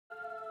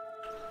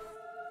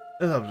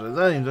No dobrze,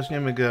 zanim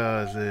zaczniemy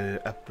grę z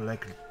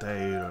AMICII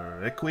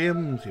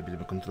Requiem, czyli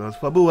będziemy kontynuować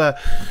fabułę,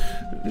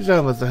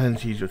 chciałem was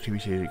zachęcić,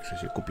 oczywiście, jeżeli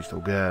chcecie kupić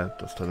tą grę,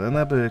 to stronę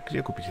Neby,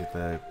 gdzie kupicie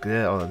tę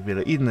grę oraz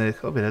wiele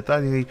innych, o wiele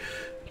taniej.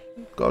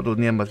 Kodu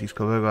nie ma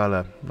ziskowego,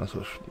 ale no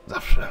cóż,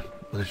 zawsze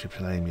możecie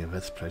przynajmniej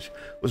wesprzeć,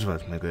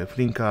 używać mojego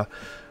linka.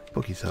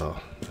 Póki co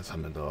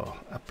wracamy do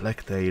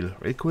AMICII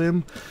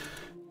Requiem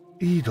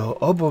i do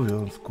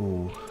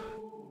obowiązku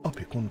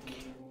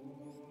opiekunki.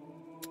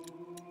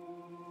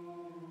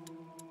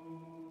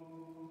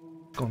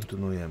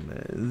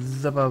 Kontynuujemy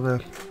zabawę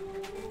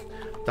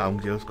tam,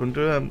 gdzie ją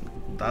skończyłem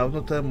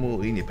dawno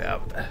temu i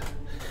nieprawda.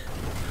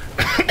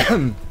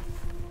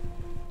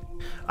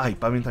 A i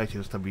pamiętajcie,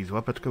 zostawić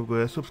łapeczkę w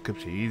górę,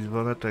 subskrypcję i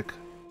dzwoneczek.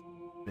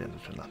 Więc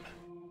zaczynamy.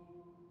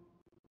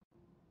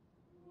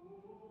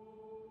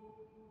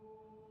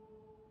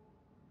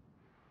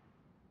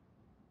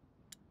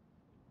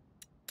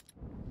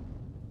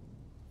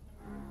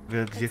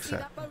 Gdzie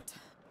chcę.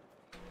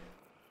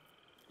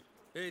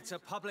 It's a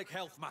public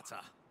health matter.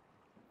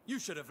 You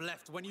should have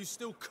left when you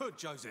still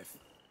could, Joseph.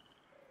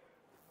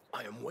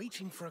 I am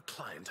waiting for a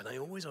client and I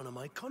always honor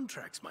my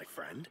contracts, my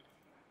friend.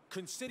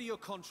 Consider your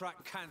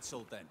contract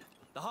cancelled then.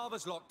 The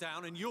harbor's locked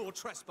down and you're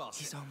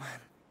trespassing. He's our man.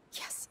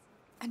 Yes,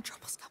 and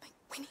trouble's coming.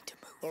 We need to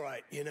move. All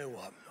right, you know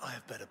what? I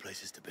have better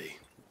places to be.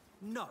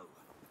 No,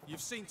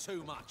 you've seen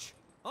too much.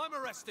 I'm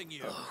arresting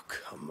you. Oh,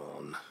 come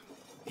on.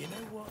 You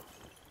know what?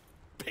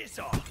 Piss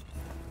off!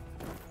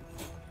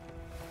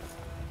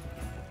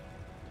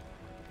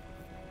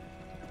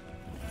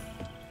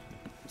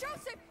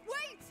 Joseph,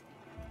 wait!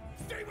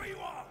 Stay where you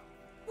are!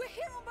 We're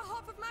here on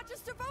behalf of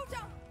Magister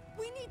Voda!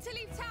 We need to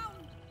leave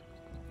town!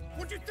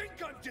 What do you think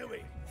I'm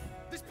doing?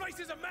 This place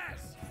is a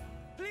mess!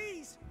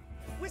 Please!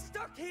 We're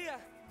stuck here!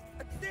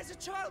 There's a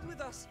child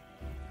with us!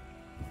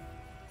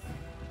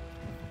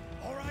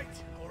 All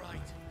right, all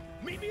right.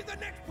 Meet me at the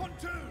next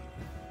pontoon!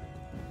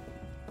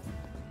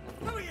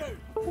 Who are you?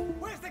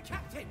 Where's the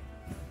captain?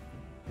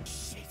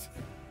 Shit!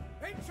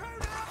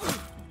 Intruder!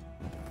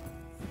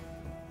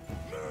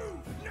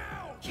 Move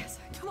now! Yes,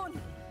 come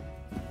on!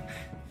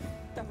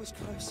 That was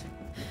close.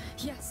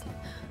 Yes.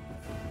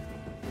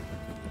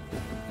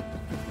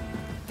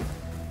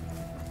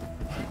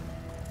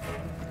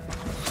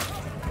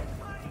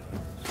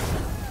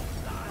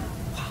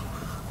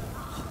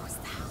 What was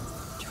that?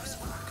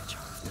 Joseph broke a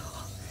jar of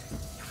tar.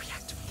 You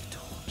reacted with the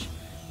torch.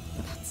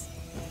 That's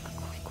a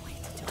quick way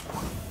to do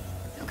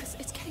it. Lucas,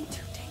 it's getting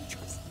too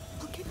dangerous.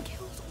 I'll get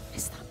killed or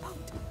miss that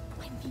boat.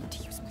 I need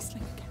to use my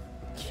sling again.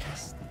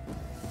 Yes,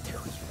 do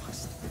you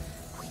must.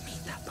 We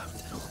need that boat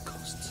at all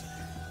costs.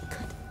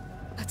 Good.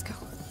 Let's go.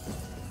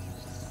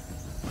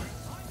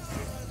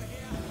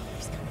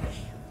 He's coming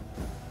here.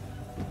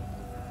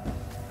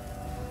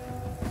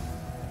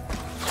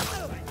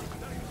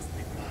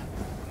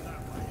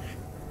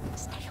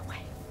 Stay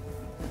away.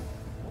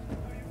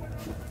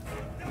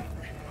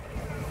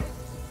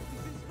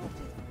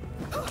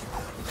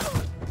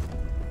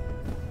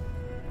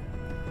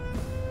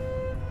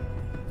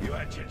 You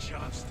had your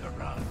chance to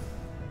run.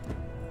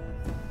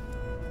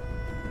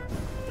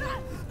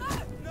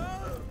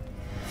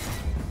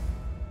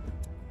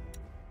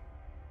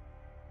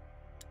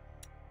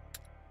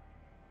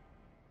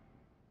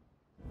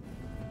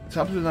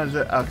 Trzeba przyznać,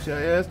 że akcja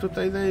jest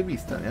tutaj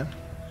zajebista, nie?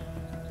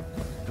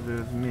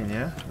 Sobie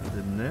zmienię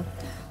dymny.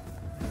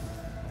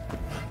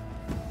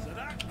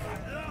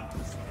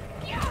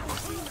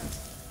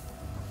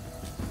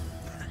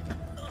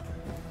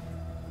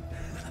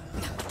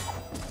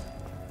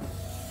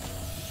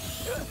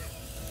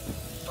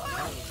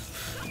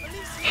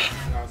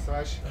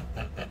 Zaś.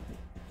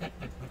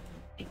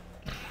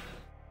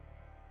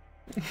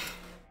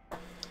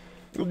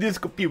 Nie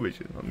skupiły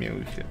się, no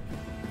miały się.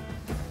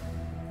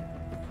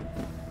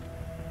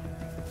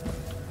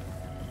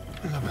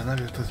 Dobra,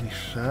 najpierw to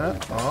zniszczę.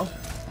 O!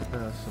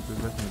 Teraz sobie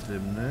wezmę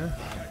dymny.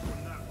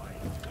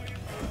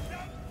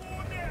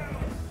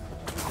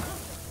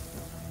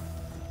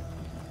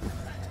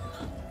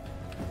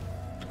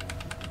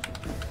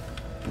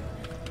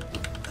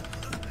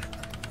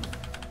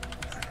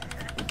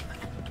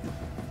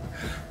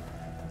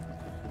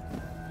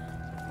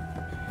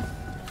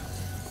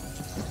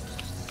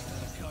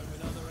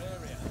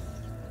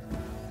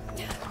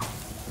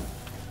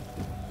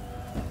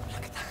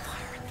 Look at that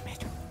fire in the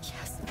middle.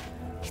 Yes,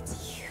 it's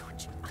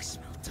huge. I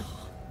smell tar.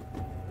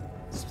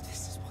 So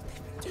this is what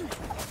they've been doing.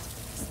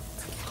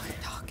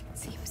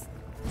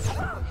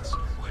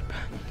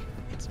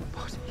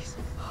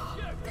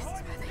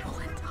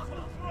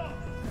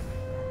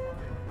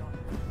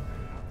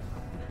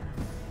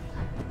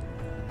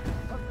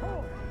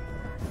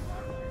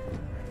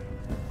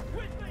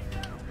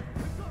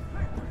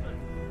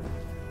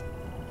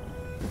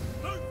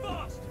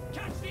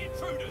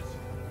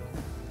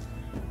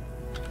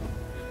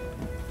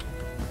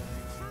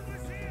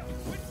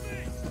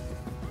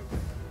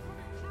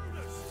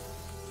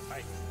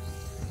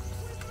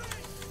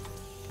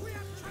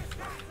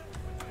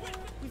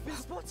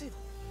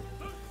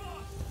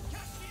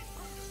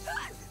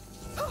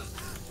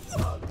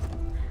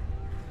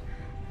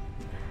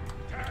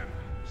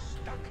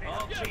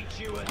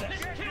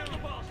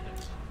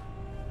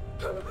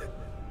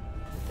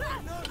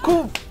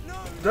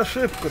 Za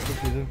szybko to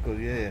się tylko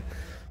dzieje.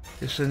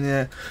 Jeszcze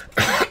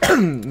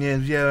nie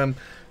wziąłem,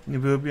 nie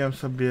wyrobiłem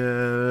sobie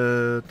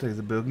tak,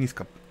 żeby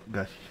ogniska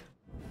gasić.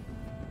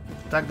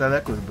 Tak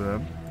daleko już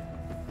byłem.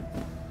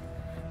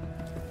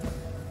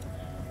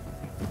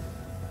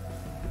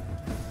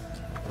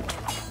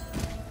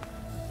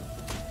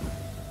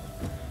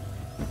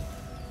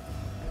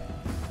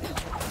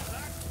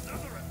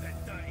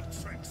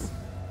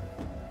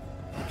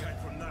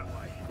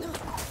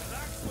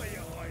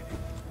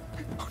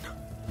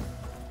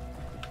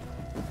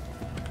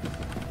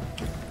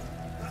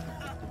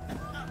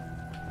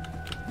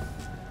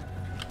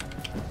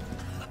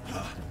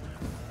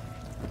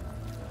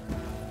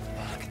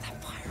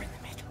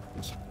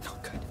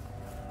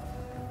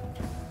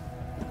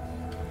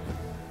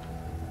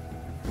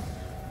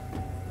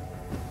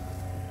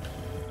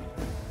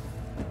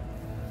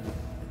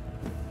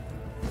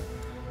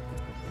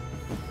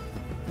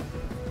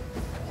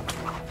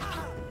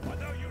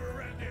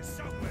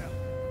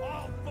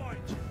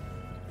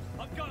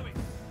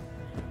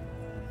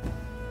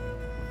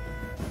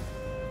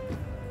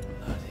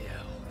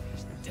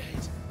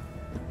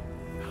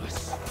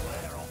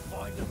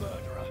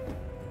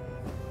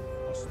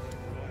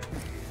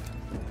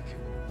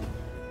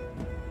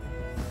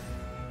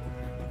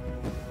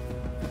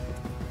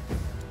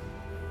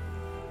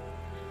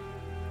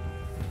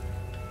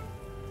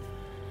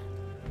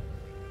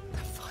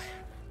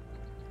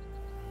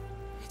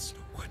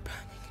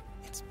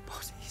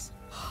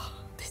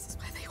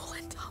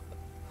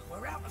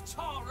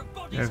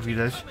 Jak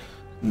widać,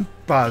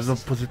 bardzo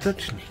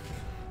pozytywnie.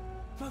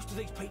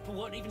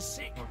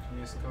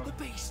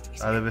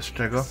 Ale wiesz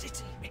czego?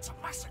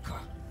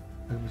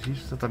 Jak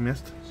myślisz, co tam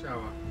jest?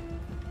 Ciała.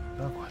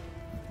 Dokładnie.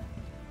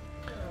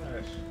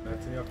 Wiesz,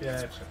 lecę nie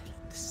opiecze.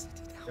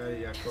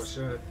 Okej, jakoś...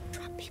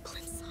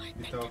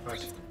 I to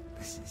opać.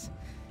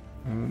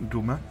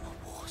 Dumę?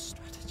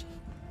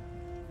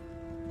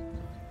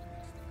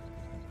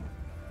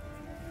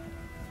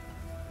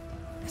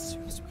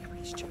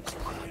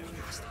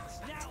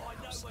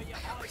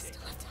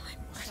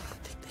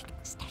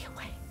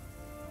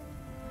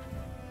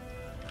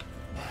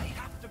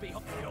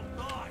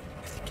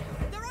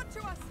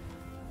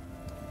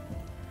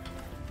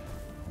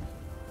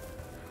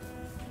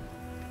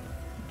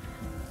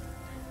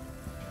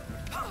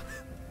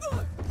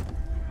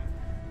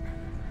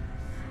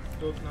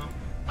 Trudno.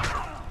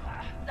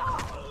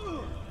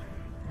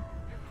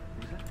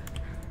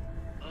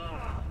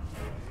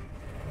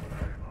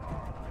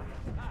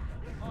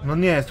 No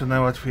nie jest to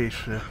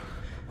najłatwiejszy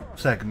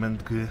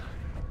segment gry.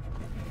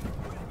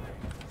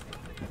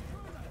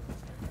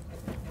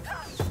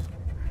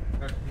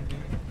 Tak,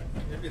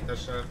 nie widać,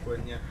 że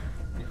płynnie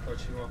nie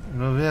chodziło.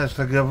 No wiesz,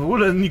 tak ja w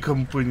ogóle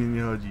nikomu płynnie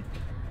nie chodzi.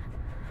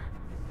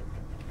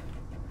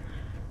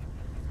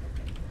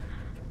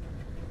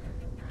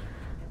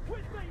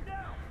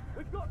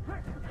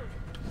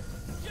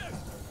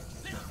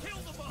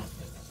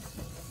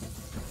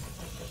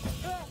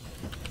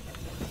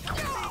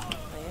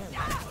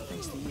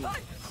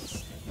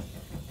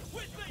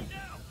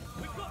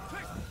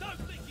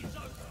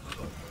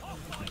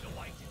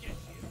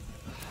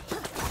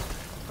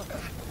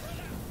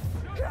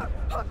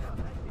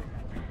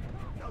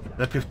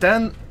 Lepiej w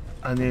ten,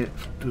 a nie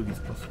w drugi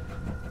sposób.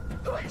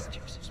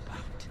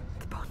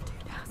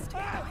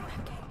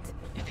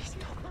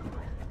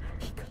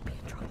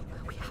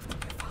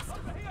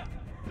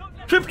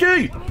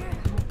 Szybciej!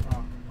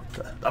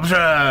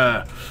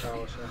 Dobrze!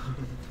 Stało się.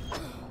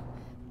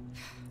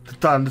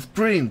 Totalny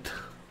sprint!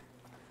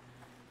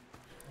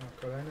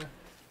 O, kolejny?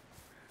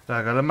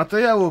 Tak, ale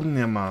materiałów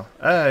nie ma.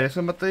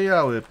 Jeszcze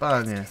materiały,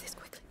 panie.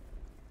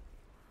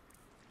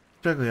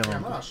 Czego ja Nie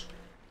mam? masz.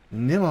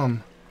 Nie mam.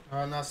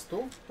 A na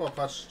stół?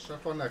 Popatrz,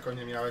 szafoneko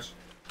nie miałeś.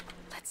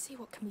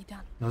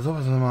 No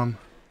zobacz, co mam.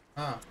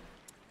 A,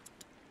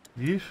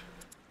 Widzisz?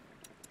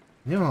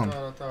 Nie mam.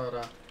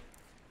 tora.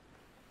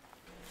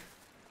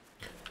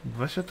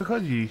 Właśnie o to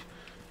chodzi.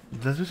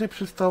 Zazwyczaj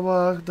przy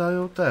stołach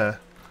dają te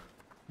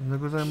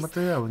innego rodzaju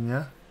materiały,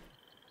 nie?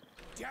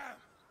 Damn!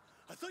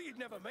 I thought you'd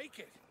never make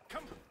it.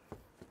 Come.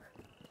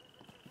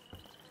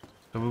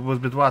 To by było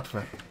zbyt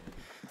łatwe.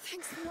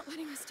 Thanks for not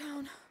letting us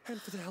down.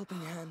 And for the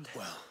helping hand.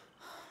 Well,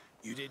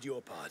 you did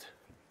your part.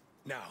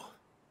 Now,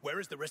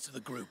 where is the rest of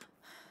the group?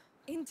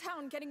 In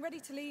town, getting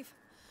ready to leave.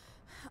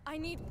 I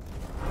need...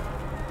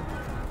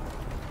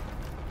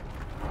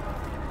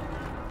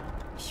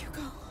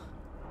 Hugo,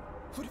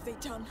 what have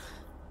they done?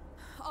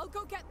 I'll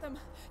go get them.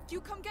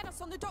 You come get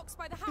us on the docks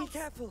by the Be house.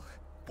 careful.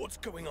 What's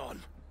going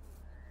on?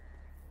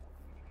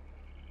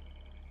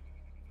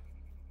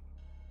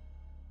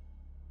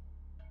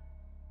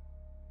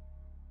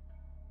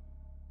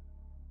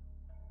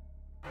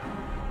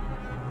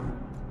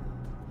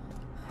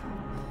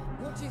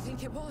 What do you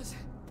think it was?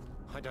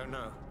 I don't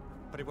know,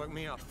 but it woke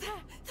me up.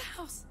 The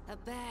house. A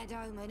bad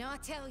omen, I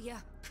tell you.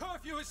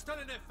 Curfew is still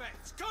in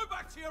effect. Go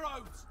back to your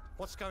homes.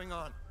 What's going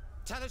on?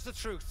 Tell us the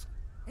truth.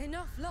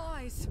 Enough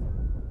lies.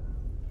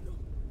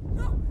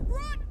 No,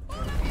 run!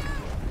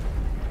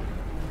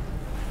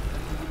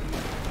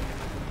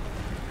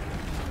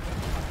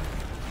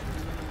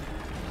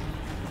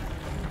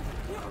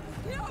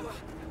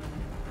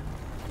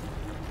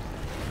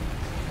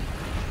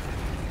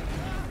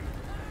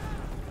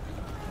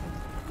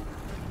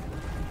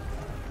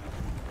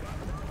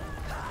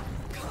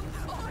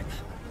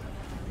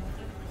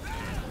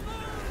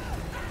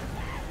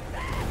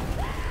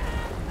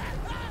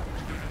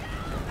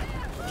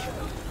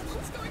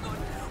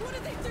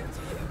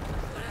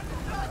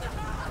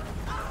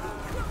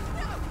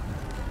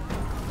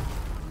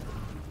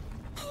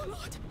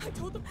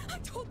 I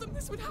told them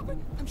this would happen.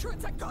 I'm sure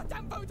it's that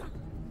goddamn voter.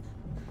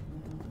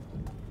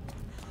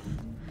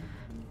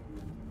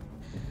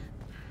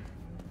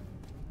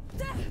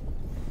 There!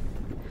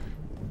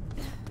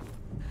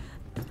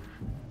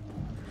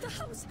 The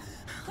house!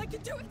 I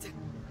can do it!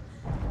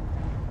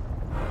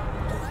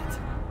 What?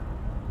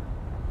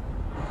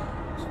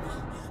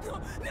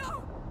 No!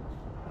 No!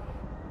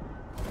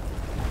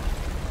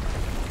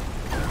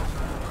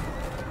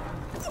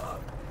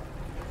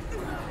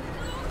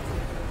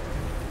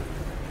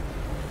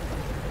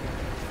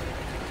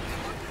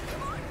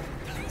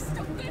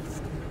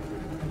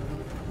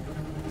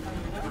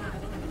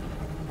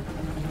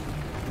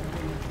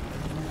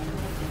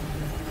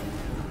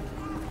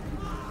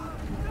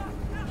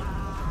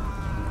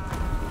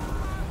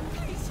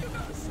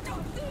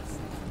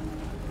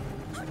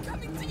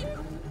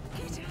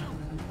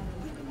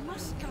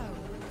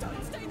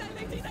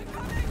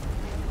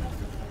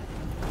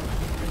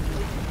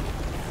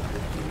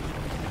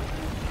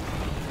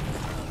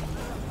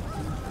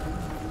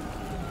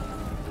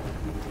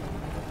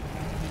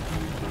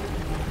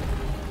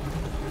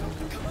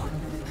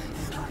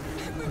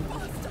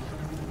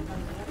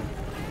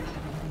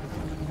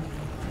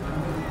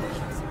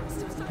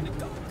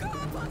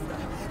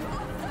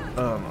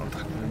 O, no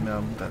tak,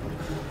 miałem tego.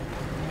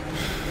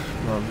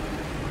 No,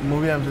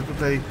 mówiłem, że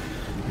tutaj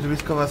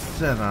zjawiskowa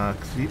scena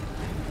akcji.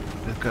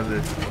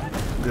 Każdy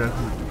grach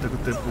tego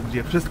typu,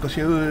 gdzie wszystko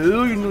się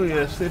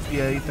rujnuje,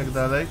 sypie i tak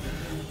dalej.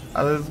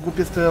 Ale z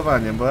głupie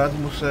sterowanie, bo raz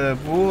muszę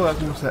W,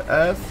 raz muszę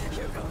S.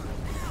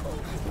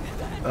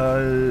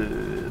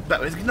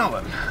 Prawie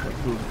zginąłem, jak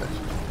było widać.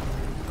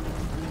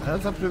 Ale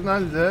trzeba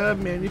przyznać, że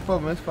mieli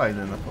pomysł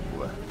fajny na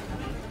fabułę.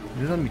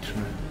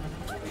 Dynamiczny.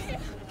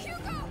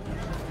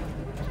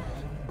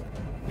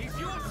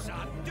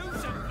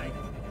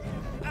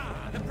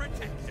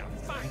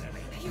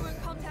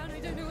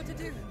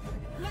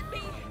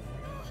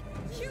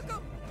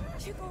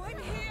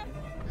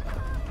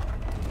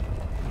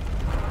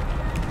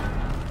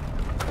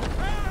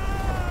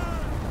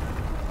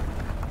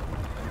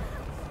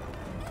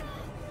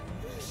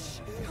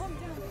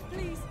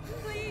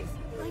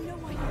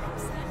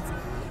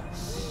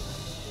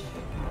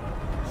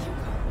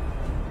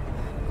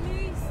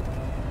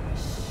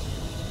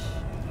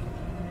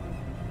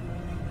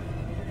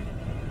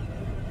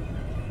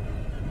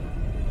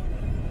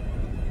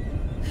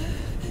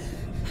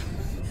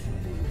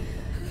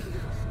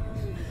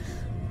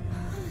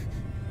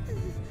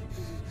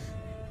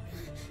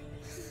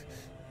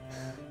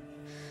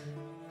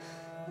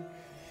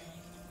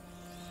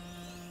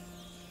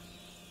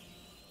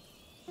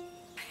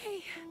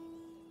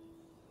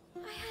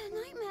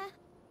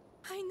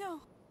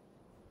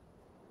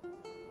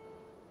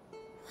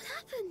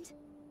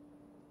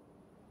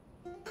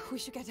 We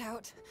should get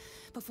out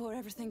before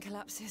everything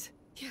collapses.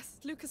 Yes,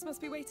 Lucas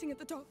must be waiting at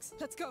the docks.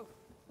 Let's go.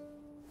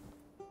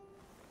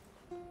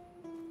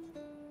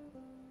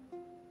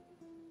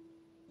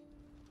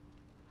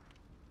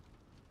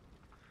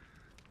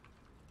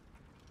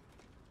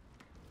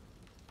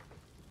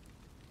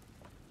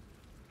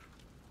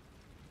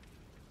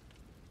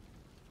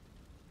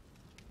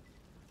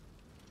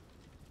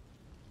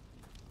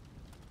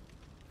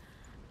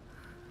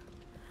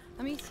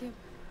 AMICII.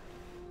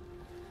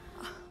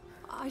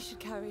 I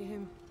should carry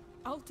him.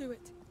 I'll do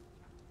it.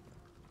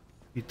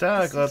 I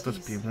tak oto z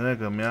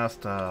pięknego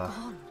miasta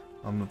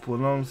mamy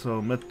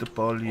płonącą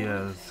metropolię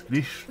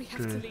zgliszczy,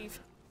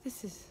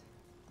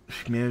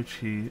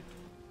 śmierci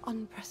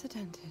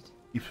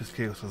i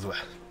wszystkiego co złe.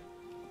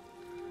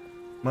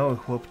 Mały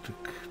chłopczyk,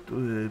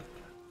 który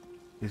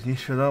jest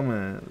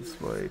nieświadomy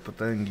swojej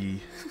potęgi.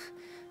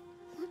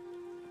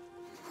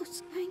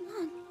 What's going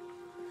on?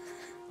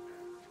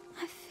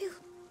 I feel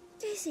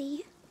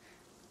dizzy.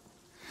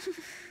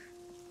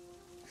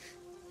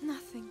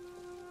 Nothing.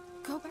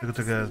 Go back. Tylko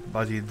tego jest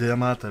bardziej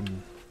dramatem.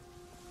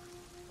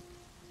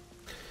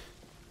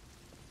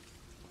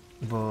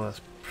 Bo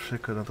jest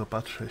przykro na to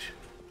patrzeć.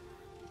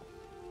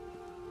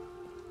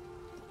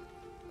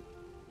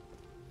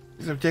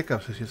 Jestem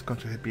ciekaw, czy się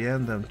skończy happy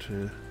endem,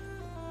 czy...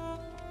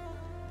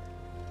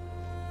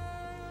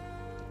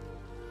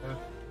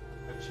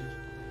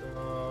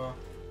 To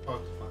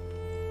potrwa.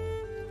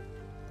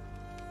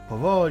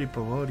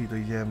 Powoli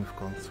dojdziemy w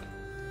końcu.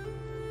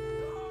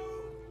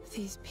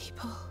 These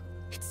people.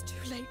 It's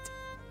too late.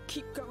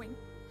 Keep going.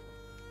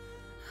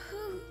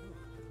 Who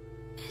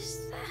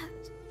is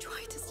that?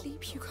 Try to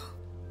sleep, Hugo.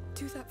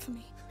 Do that for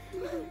me.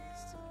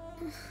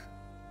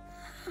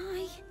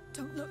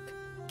 Don't look.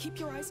 Keep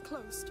your eyes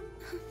closed.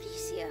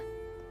 Amicia,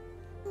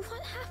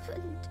 what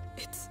happened?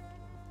 It's...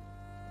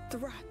 the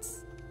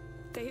rats.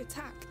 They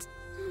attacked.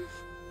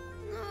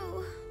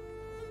 No.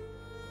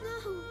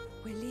 No.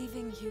 We're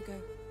leaving, Hugo.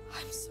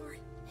 I'm sorry.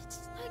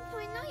 It's like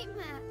my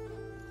nightmare.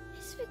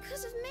 It's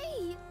because of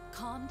me.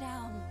 Calm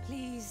down,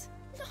 please.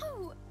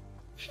 No.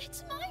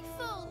 It's my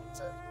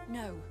fault.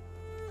 No.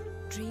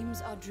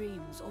 Dreams are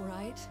dreams, all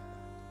right?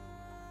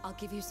 I'll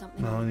give you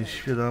something. No, on jest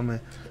świadomy,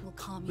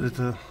 że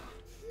to No.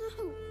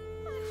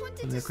 I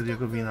wanted to stop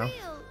jego for wina.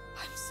 real.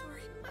 I'm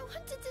sorry. I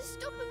wanted to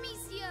stop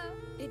Amicia.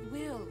 It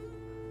will.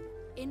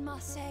 In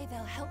Marseille,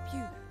 they'll help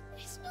you.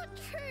 It's not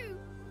true.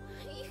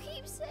 You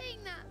keep saying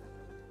that.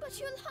 But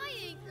you're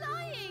lying.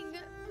 Lying.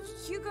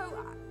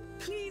 Hugo,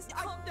 please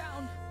calm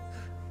down.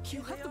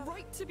 You have the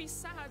right to be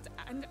sad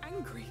and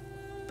angry,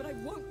 but I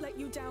won't let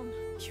you down.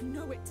 You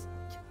know it.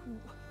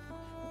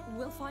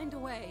 We'll find a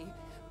way.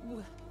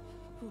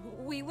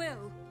 We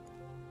will.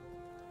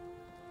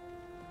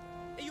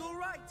 Are you all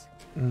right?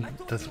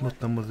 Ta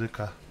smutna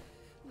muzyka.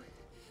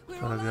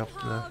 We're all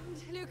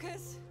unharmed,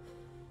 Lucas.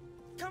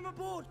 Come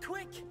aboard,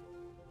 quick!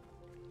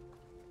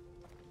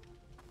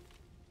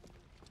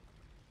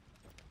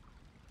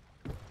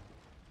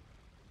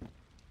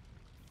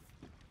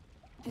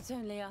 It's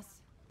only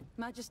us.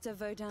 Magister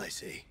Vaudin. I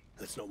see.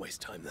 Let's not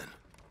waste time then.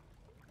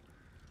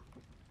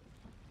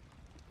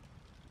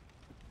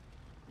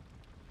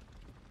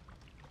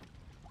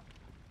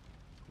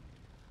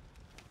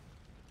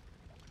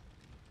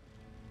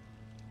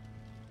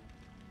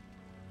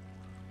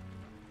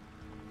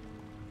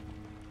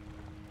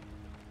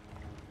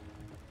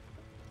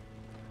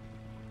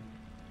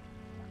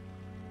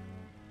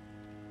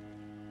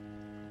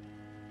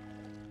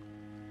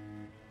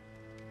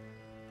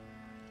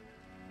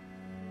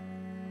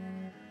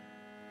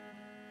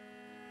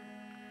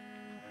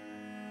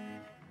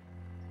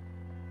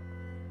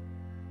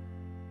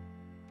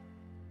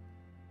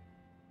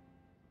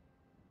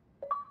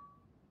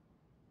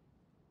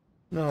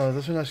 No,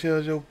 zaczyna się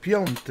rozdział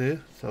 5,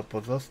 co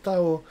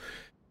pozostało,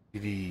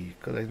 czyli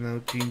kolejne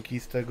odcinki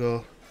z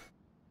tego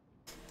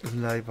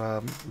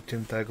live'a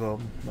uciętego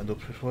do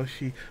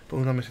przyszłości.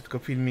 Porównamy się tylko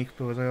filmik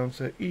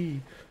wprowadzający i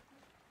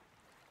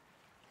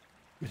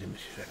będziemy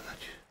się żegnać.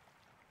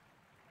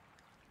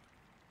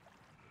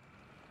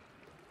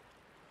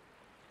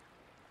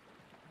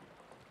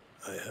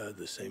 I heard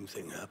the same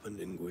thing happened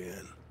in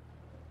Guyenne.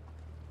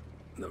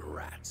 The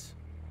rats.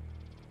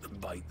 The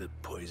bite that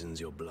poisons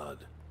your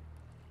blood.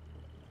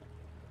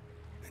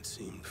 It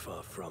seemed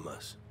far from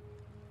us.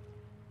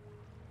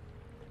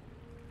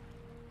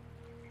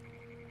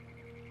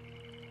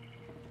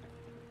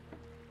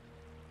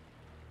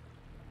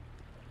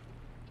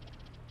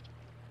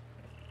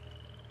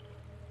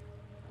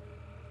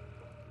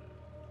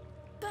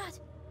 But,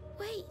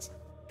 wait.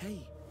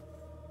 Hey,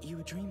 you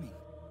were dreaming.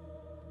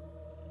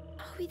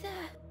 Are we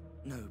there?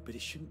 No, but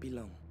it shouldn't be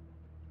long.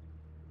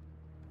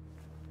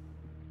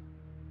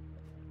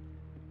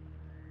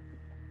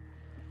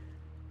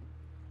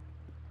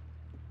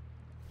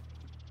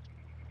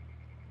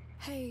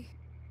 Hey.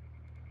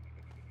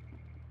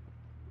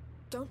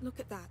 Don't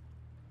look at that.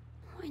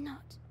 Why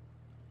not?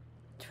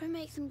 Try and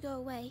make them go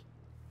away.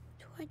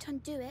 Try to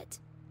undo it.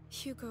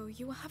 Hugo,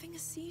 you were having a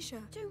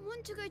seizure. Don't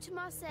want to go to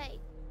Marseille.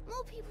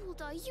 More people will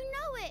die. You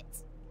know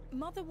it.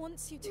 Mother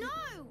wants you to...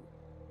 No!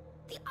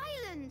 The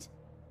island.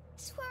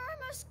 It's where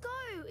I must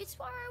go. It's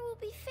where I will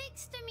be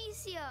fixed,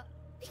 Amicia.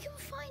 We can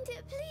find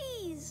it,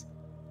 please.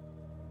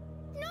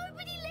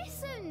 Nobody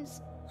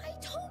listens. I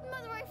told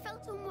Mother I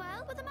felt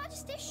unwell, but the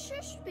Magister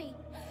shushed me.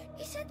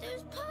 He said it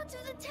was part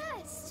of the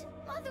test.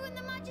 Mother and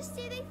the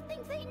Magister, they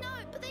think they know,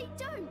 but they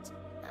don't.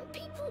 And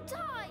people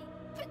die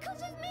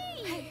because of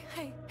me.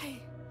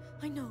 Hey.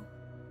 I know.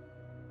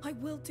 I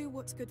will do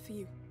what's good for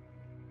you.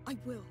 I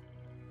will.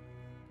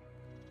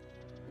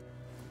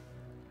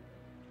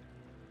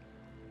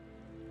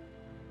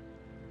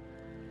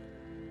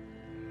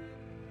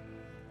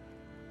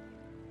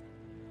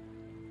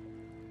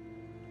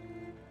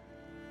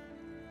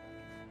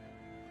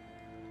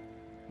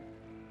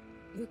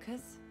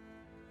 Lucas,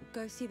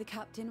 go see the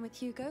captain with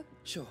Hugo.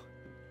 Sure.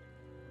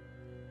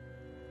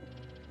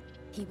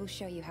 He will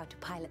show you how to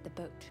pilot the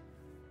boat.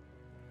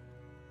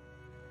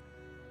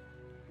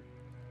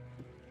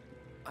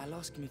 I'll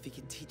ask him if he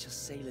can teach us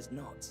sailors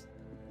knots.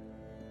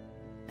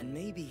 And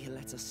maybe he'll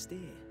let us steer.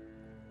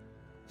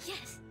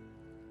 Yes.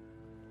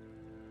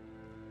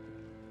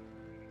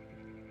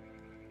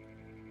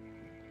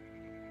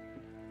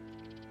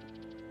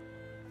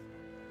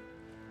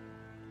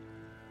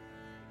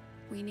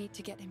 We need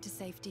to get him to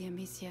safety,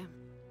 Amicia.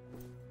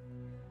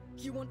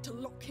 You want to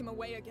lock him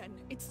away again.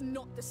 It's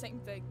not the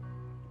same thing.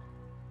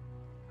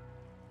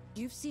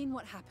 You've seen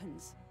what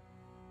happens.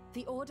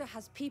 The Order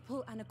has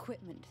people and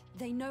equipment.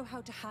 They know how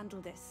to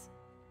handle this.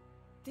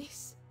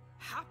 This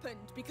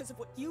happened because of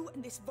what you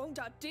and this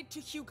Vaudin did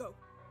to Hugo.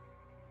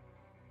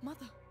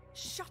 Mother,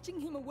 shutting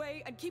him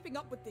away and keeping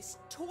up with this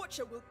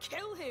torture will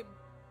kill him.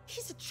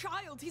 He's a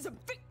child. He's a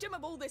victim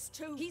of all this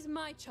too. He's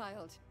my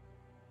child.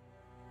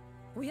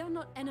 We are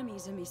not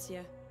enemies,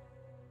 Amicia.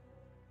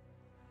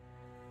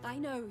 I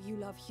know you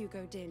love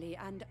Hugo dearly,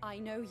 and I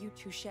know you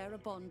two share a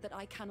bond that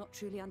I cannot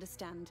truly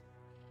understand.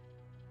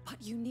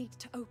 But you need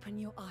to open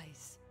your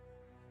eyes.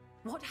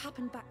 What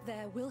happened back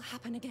there will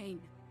happen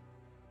again.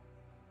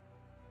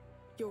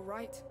 You're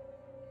right.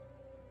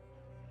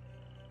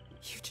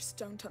 You just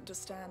don't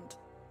understand.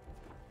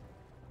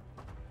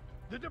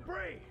 The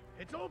debris!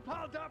 It's all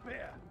piled up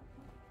here!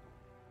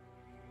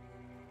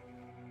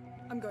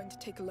 I'm going to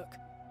take a look.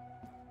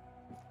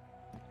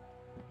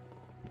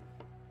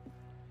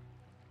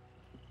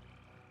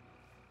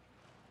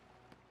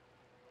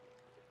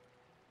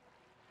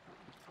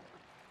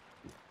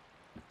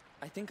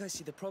 I think I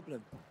see the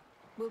problem.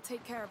 We'll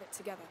take care of it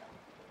together.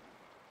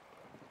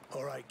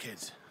 All right,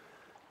 kids.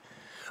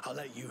 I'll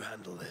let you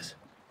handle this.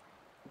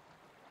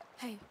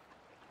 Hey,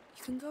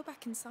 you can go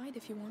back inside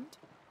if you want.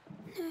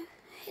 No,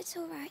 it's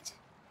all right.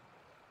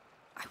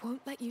 I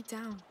won't let you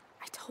down.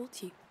 I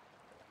told you.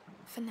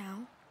 For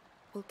now,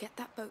 we'll get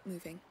that boat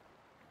moving.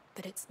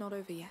 But it's not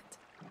over yet.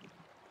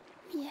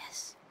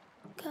 Yes,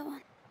 go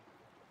on.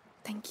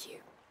 Thank you.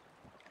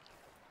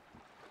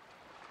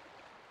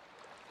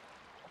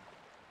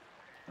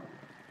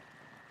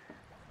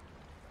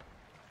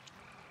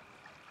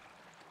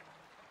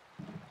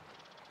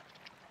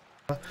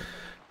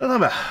 No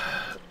dobra,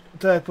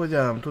 tak jak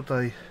powiedziałem,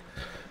 tutaj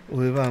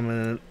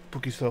urywamy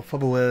póki co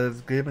fabułę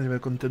z gry, będziemy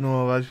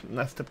kontynuować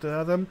następnym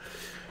razem.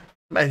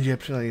 Będzie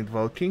przynajmniej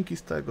 2 odcinki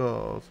z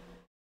tego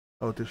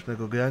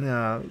chaotycznego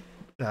grania,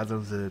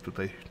 razem z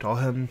tutaj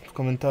Czochem w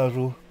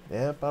komentarzu,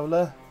 nie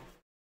Pawle?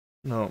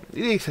 No,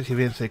 i chcecie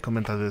więcej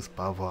komentarzy z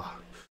Pawła,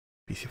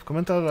 piszcie w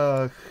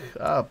komentarzach,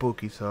 a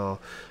póki co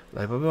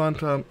live'a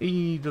wyłączam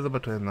i do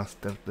zobaczenia w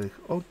następnych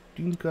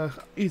odcinkach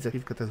i za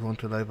chwilkę też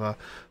włączę live'a,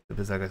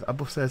 żeby zagrać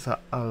albo w CS-a,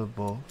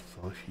 albo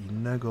coś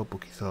innego,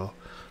 póki co,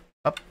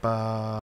 pa pa!